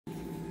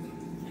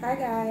Hi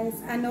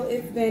guys, I know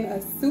it's been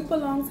a super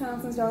long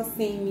time since y'all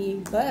seen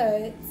me,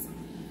 but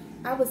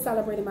I was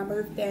celebrating my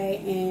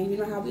birthday, and you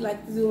know how we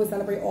like to do is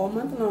celebrate all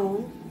month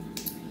long.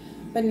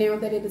 But now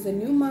that it is a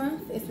new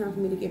month, it's time for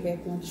me to get back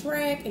on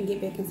track and get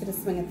back into the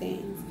swing of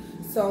things.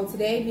 So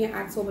today being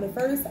October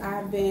the 1st,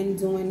 I've been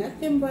doing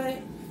nothing but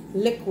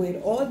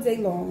liquid all day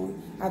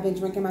long. I've been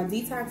drinking my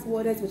detox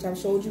waters, which I've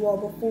showed you all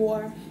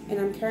before, and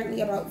I'm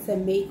currently about to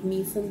make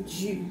me some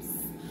juice.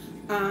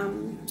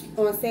 On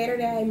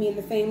Saturday, me and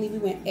the family, we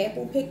went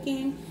apple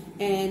picking,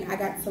 and I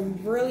got some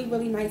really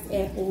nice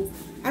apples.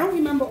 I don't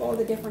remember all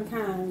the different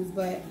kinds,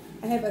 but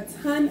I have a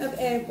ton of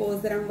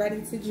apples that I'm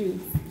ready to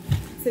juice.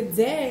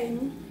 Today,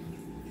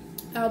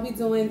 I'll be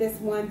doing this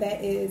one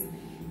that is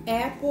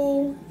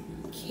apple,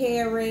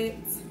 carrot,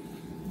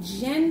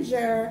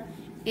 ginger,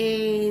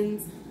 and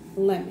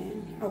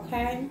lemon,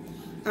 okay?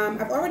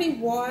 I've already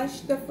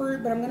washed the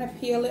fruit, but I'm going to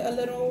peel it a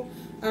little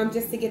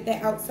just to get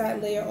that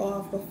outside layer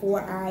off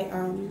before I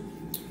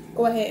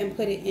go ahead and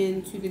put it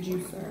into the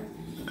juicer.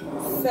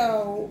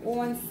 So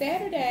on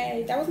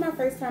Saturday, that was my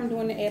first time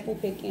doing the apple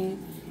picking,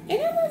 and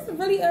it was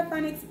really a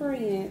fun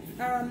experience.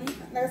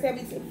 Like I said,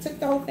 we took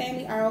the whole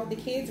family out. The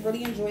kids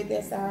really enjoyed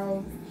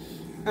themselves.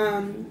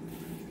 And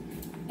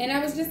I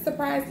was just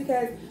surprised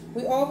because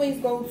we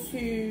always go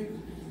to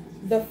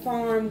the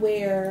farm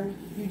where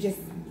you just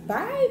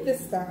buy the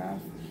stuff.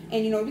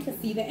 And, you know, we can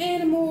see the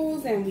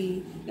animals, and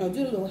we, you know,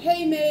 do the little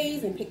hay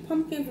maze and pick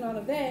pumpkins and all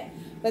of that.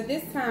 But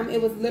this time,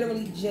 it was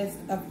literally just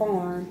a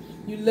farm.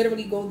 You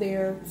literally go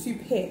there to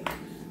pick.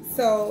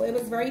 So, it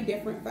was very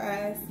different for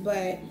us.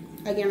 But,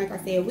 again, like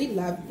I said, we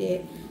loved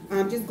it.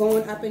 Just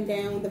going up and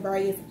down the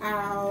various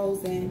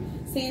aisles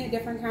and seeing the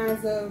different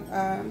kinds of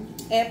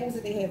apples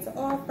that they had to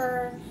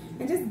offer.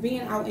 And just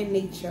being out in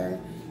nature.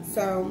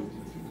 So,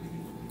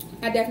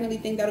 I definitely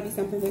think that'll be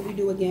something that we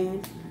do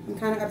again. I'm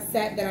kind of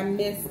upset that I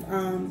missed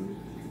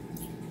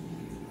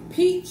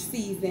peach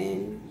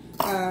season,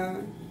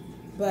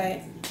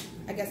 but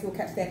I guess we'll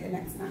catch that the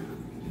next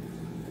time.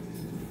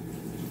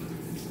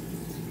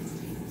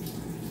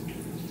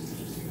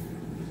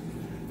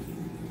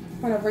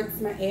 I'm going to rinse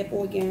my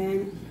apple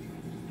again.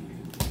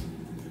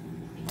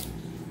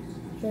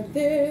 For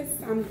this,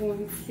 I'm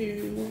going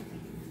to,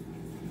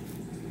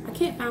 I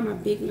can't find my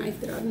big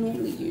knife that I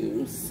normally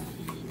use.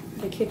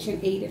 The kitchen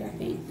ate it, I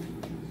think.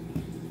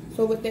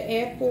 So with the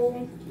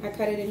apple, I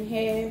cut it in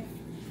half.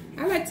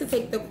 I like to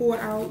take the core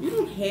out. You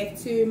don't have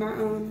to.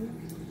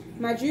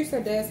 My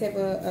juicer does have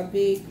a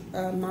big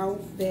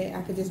mouth that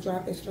I could just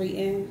drop it straight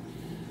in.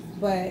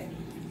 But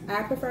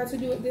I prefer to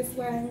do it this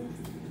way.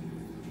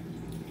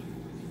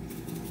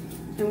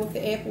 And with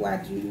the apple, I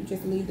do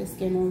just leave the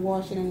skin on,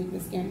 wash it and leave the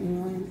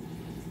skin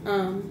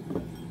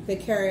on. The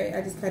carrot,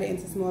 I just cut it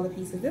into smaller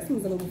pieces. This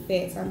one's a little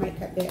fat, so I might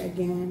cut that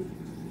again.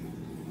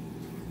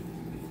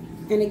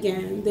 And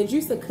again, the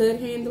juicer could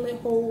handle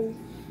it whole,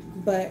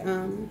 but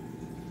I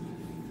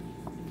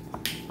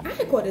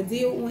had caught a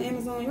deal on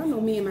Amazon. Y'all know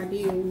me and my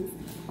deals.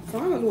 So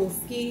I'm a little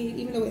scared,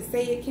 even though it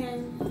say it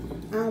can.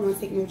 I don't want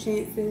to take no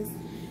chances.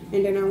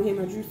 And then I don't have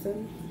my juicer.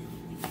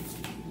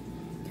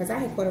 Because I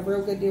had caught a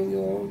real good deal,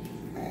 y'all.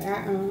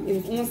 It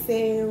was on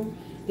sale.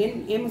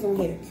 Then Amazon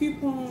had a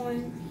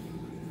coupon.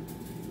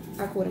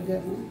 I caught a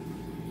good one.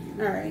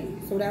 Alright,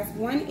 so that's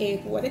one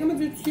apple. I think I'm going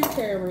to do 2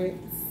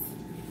 carrots.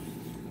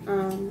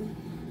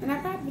 And I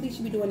probably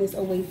should be doing this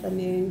away from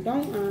there.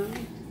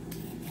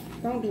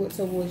 Don't do it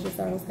towards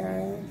yourselves,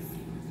 guys.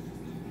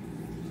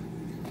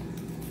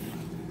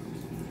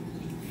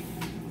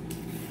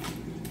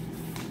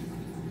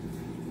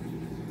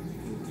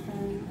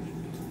 Okay.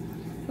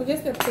 Well,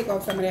 just to take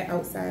off some of that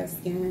outside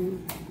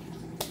skin.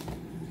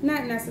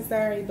 Not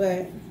necessary,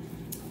 but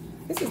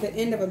this is the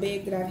end of a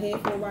bag that I've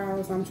had for a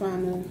while, so I'm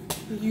trying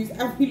to use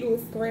every little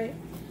scrap.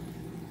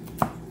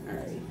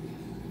 Alright.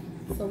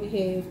 So we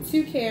have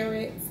 2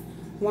 carrots.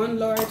 1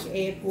 large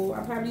apple.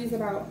 I'll probably use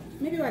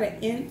maybe about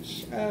an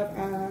inch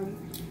of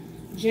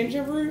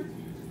ginger root.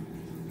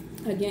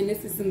 Again,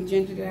 this is some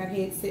ginger that I've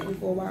had sitting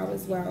for a while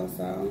as well.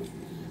 So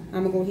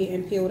I'm going to go ahead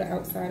and peel the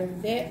outside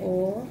of that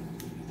off.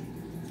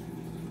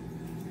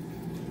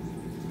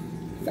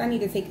 I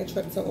need to take a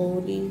trip to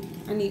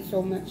Aldi. I need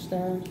so much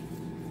stuff.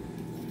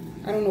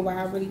 I don't know why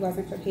I really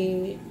wasn't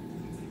prepared.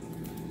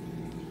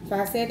 So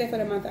I said that for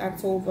the month of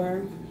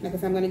October. Like I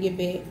said, I'm going to get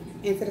back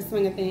into the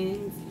swing of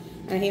things.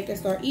 I have to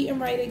start eating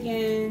right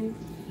again,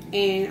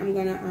 and I'm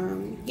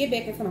gonna get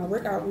back into my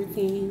workout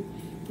routine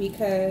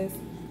because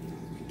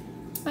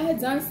I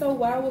had done so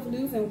well with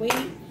losing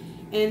weight,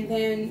 and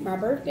then my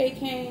birthday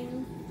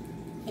came,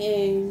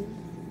 and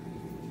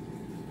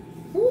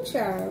ooh,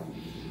 child,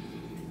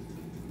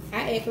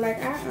 I act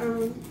like I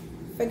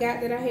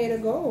forgot that I had a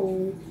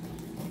goal,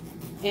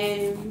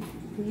 and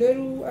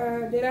little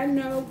did I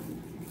know,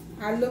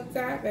 I looked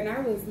up and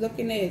I was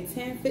looking at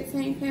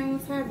 10-15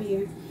 pounds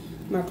heavier.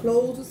 My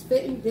clothes was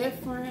fitting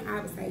different.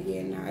 I was like,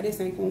 yeah, nah, this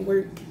ain't gonna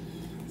work.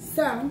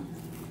 So,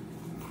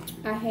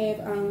 I have,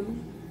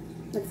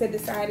 like I said,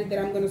 decided that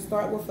I'm gonna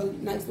start with a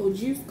nice little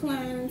juice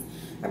cleanse.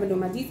 I've been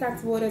doing my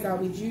detox waters. I'll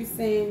be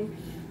juicing.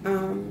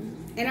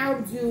 And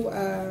I'll do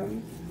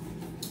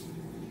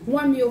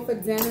one meal for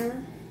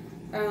dinner.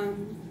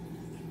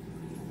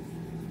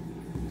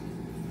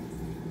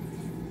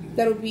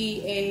 That'll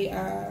be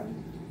a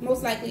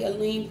most likely a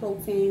lean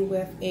protein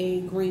with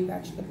a green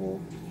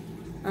vegetable.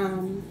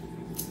 You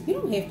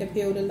don't have to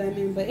peel the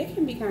lemon, but it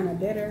can be kind of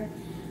bitter.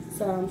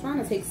 So I'm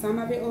trying to take some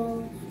of it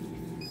off.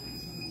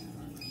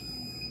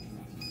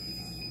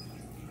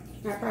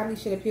 I probably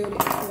should have peeled it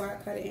before I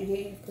cut it in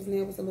half, because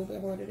now it's a little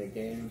bit harder to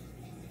do.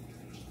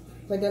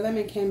 But the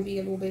lemon can be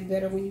a little bit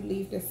bitter when you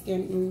leave the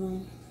skin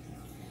on.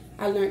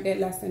 I learned that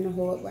lesson the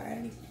hard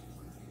way.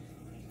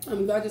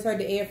 Y'all just heard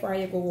the air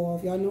fryer go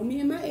off. Y'all know me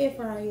and my air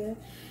fryer.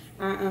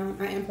 I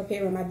am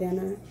preparing my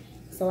dinner.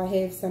 So I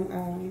have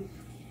some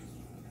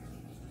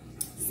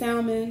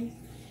salmon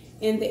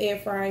in the air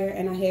fryer,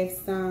 and I have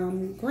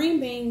some green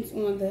beans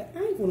on the,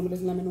 I ain't fooling with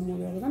this lemon no more,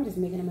 because I'm just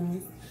making a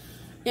mess.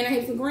 And I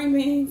have some green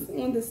beans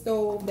on the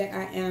stove that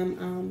I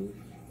am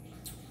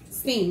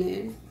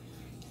steaming.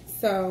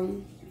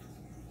 So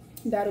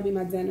that'll be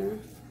my dinner.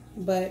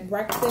 But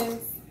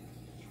breakfast,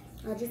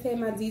 I just had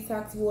my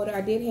detox water.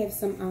 I did have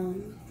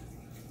some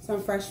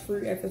fresh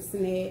fruit as a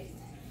snack.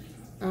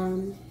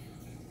 I'm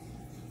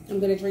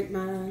gonna drink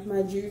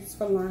my juice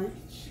for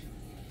lunch,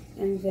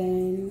 and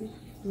then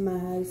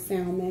my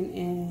salmon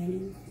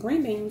and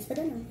green beans for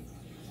dinner.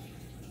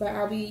 But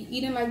I'll be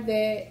eating like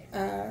that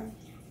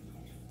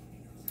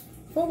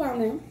for a while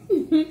now.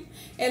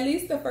 At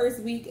least the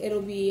first week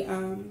it'll be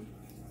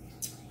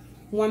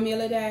one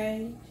meal a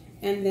day,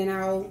 and then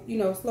I'll, you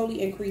know,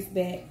 slowly increase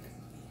back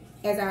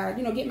as I,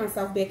 you know, get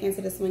myself back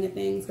into the swing of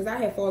things, because I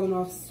have fallen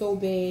off so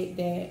bad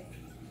that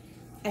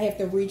I have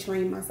to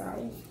retrain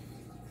myself.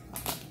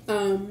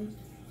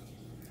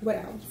 What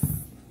else?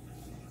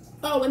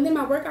 Oh, and then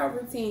my workout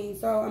routine.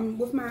 So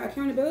with my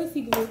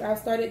accountability group, I've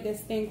started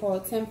this thing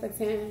called 10 for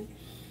 10.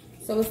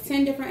 So it's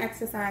 10 different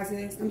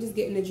exercises. I'm just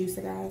getting the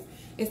juicer, guys.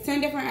 It's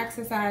 10 different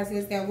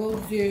exercises that we'll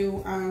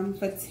do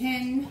for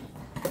 10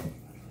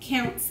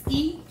 counts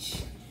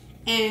each.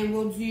 And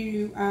we'll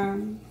do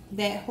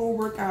that whole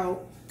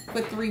workout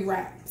for 3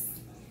 reps.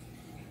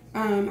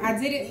 I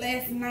did it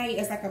last night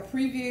as like a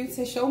preview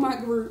to show my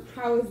group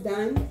how it's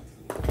done.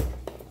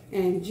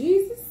 And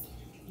Jesus,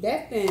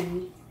 that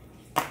thing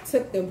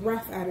took the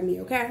breath out of me,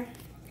 okay?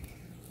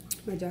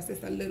 Adjust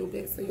this a little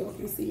bit so y'all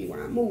can see me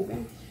while I'm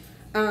moving.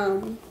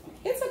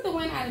 It took the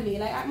wind out of me.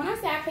 Like, when I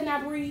say I could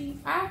not breathe,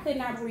 I could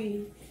not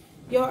breathe.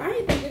 Yo, I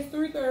ain't think it's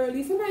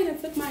 3:30. Somebody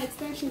done took my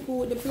extension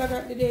cord to plug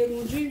up the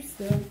daggone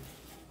juicer.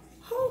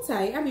 Hold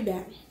tight, I'll be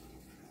back.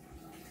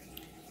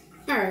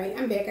 Alright,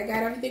 I'm back. I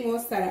got everything all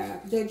set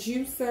up. The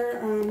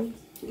juicer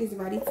is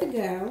ready to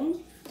go.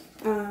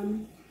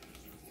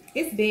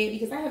 It's bad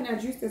because I have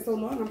not juiced it so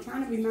long. I'm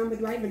trying to remember,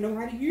 do I even know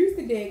how to use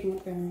the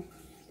daggone thing?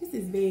 This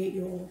is bad,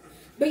 y'all.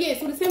 But yeah,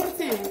 so the 10 for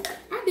 10.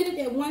 I did it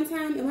that one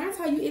time, and when I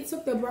tell you it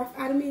took the breath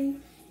out of me,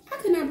 I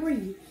could not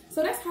breathe.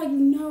 So that's how you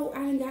know I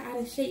done got out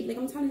of shape. Like,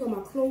 I'm telling you,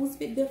 my clothes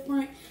fit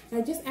different.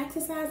 Like, just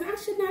exercising, I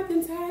should not have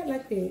been tired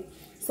like that.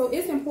 So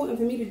it's important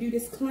for me to do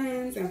this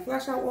cleanse and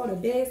flush out all the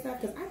bad stuff,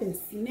 because I've been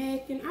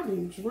snacking, I've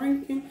been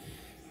drinking.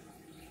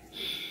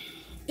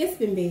 It's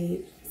been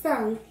bad.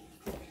 So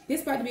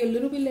this about to be a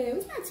little bit loud.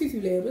 It's not too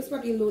loud, but it's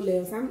about to be a little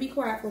loud. So I'm gonna be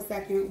quiet for a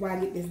second while I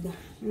get this done.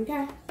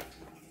 Okay?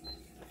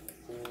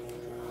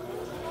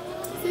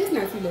 So it's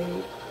not too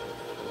loud.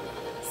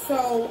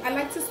 So I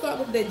like to start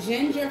with the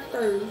ginger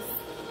first,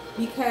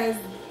 because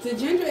the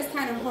ginger is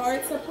kind of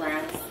hard to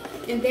press,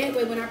 and that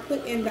way when I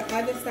put in the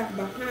other stuff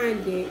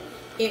behind it,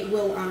 it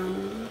will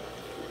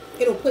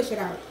it'll push it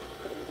out.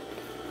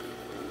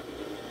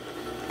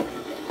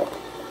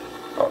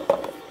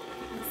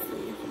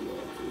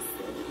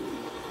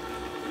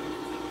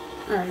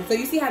 Alright, so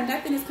you see how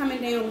nothing is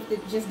coming down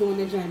with just doing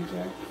the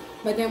ginger.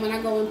 But then when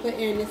I go and put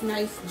in this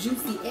nice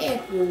juicy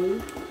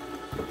apple,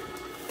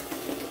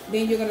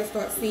 then you're going to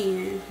start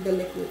seeing the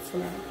liquids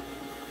flow.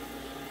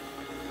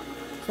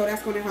 So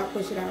that's going to help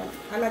push it out.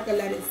 I like to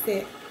let it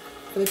sit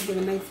so it can give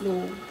a nice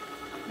little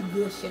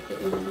gush at the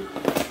end.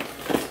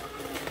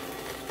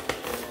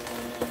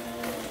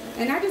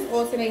 And I just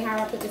alternate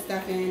how I put the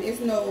stuff in.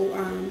 It's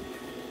no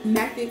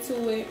method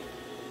to it.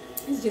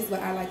 It's just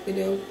what I like to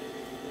do.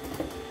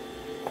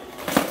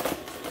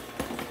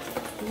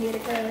 You hear the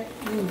curd?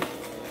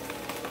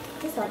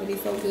 This about to be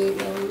so good,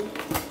 y'all.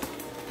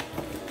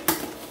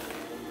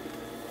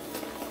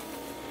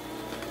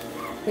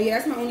 But yeah,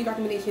 that's my only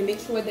recommendation. Make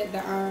sure that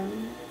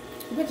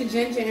you put your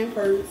ginger in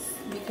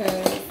first,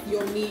 because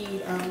you'll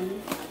need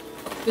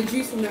the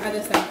juice from the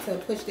other side to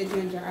push the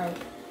ginger out.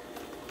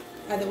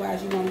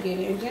 Otherwise, you won't get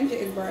it. And ginger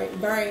is very,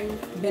 very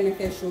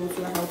beneficial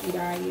to a healthy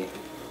diet.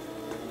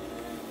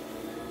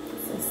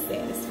 So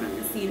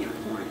satisfying seeing that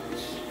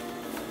crunch.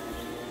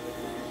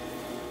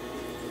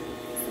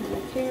 Some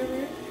more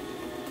carrot.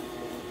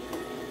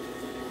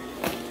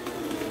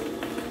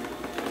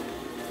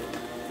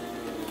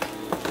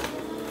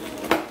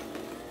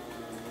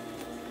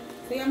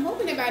 See, I'm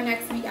hoping that by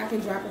next week I can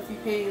drop a few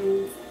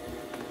pounds,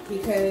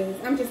 because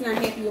I'm just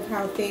not happy with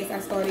how fast I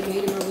started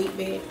gaining my weight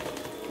back.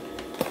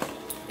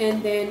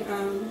 And then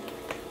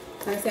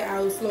like I said, I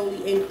will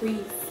slowly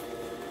increase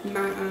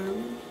my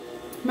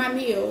my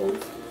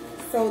meals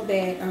so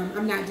that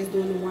I'm not just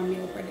doing the 1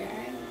 meal per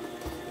day.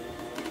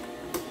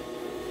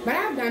 But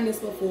I've done this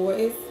before.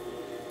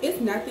 It's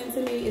nothing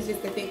to me. It's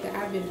just the fact that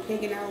I've been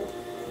pigging out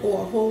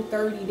for a whole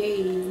 30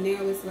 days.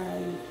 Now it's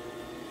like,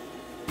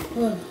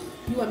 ugh,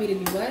 you want me to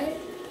do what?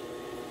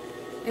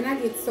 And I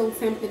get so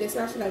tempted,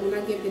 especially like when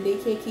I give the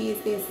daycare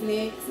kids their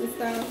snacks and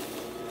stuff.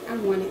 I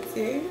wanted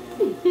to.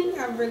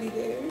 I really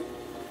do.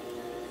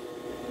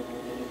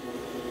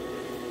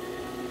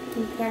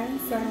 Okay,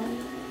 so.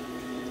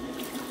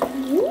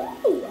 Woo!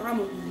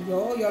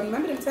 Y'all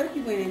remember them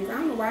turkey wings? I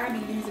don't know why I be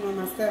losing on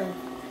my stuff.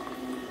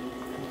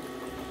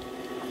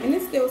 And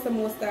there's still some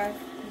more stuff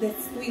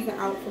that's squeezing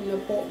out from the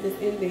pulp that's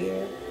in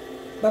there.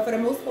 But for the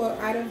most part,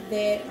 out of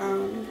that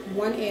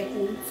 1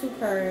 apple, 2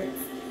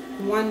 carrots,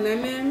 1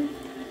 lemon,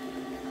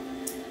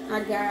 I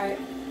got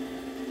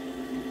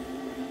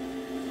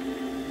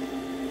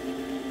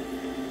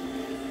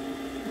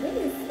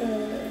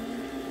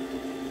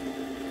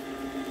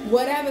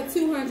whatever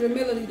 200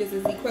 milliliters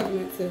is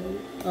equivalent to.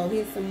 Oh,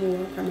 here's some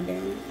more coming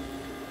down.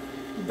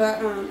 But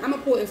I'm gonna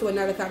pour it into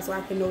another cup so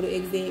I can know the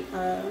exact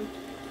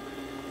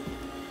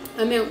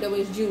amount that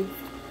was juice.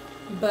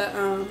 But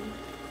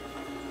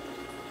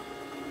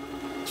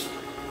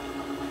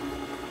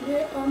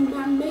where are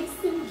my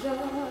mason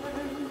jars?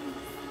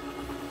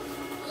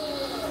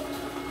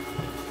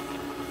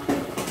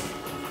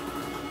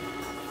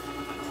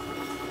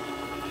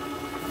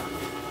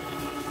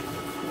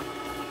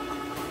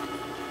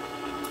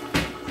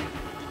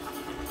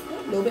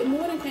 A little bit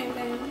more than came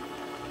down.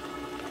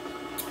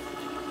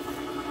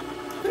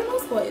 For the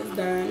most part, it's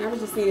done. I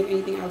was just seeing if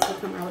anything else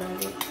would come out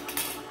of it.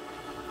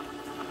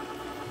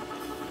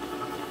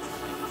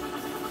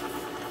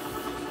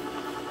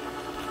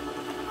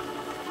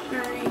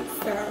 Alright,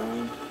 so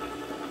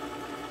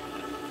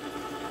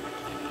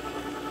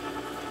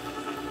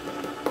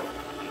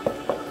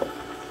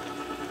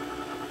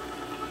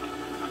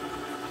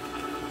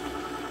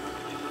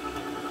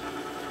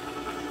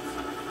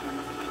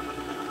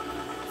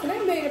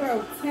that made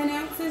about 10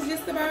 ounces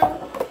just about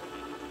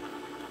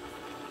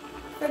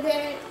for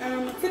that.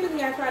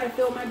 Typically I try to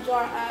fill my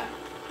jar up,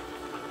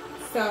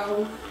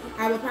 so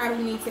I would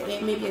probably need to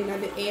add maybe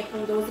another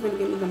apple. Those are going to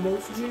give me the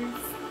most juice.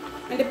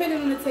 And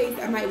depending on the taste,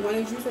 I might want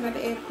to juice another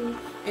apple.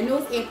 And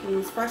those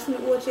apples, fresh from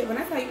the orchard, when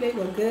I tell you they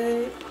were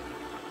good,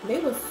 they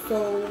were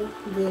so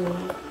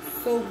good.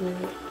 So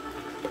good.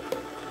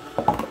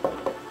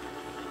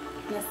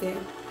 That's it.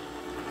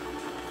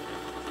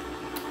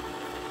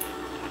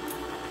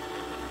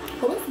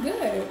 Oh, it's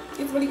good.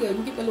 It's really good.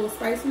 You get the little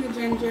spice from the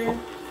ginger.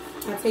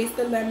 I taste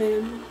the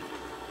lemon.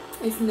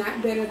 It's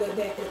not bitter.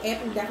 The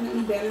apple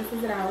definitely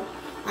balances it out.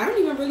 I don't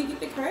even really get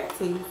the carrot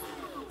taste.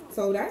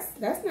 So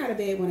that's not a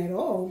bad one at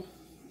all.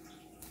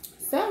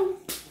 So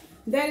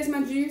that is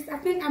my juice. I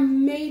think I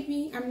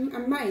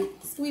might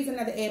squeeze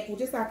another apple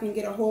just so I can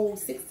get a whole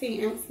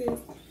 16 ounces.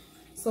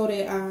 So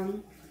that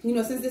you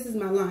know, since this is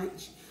my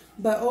lunch.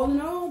 But all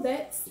in all,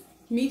 that's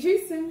me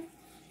juicing.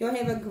 Y'all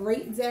have a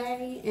great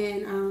day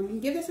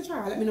and give this a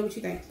try. Let me know what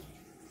you think.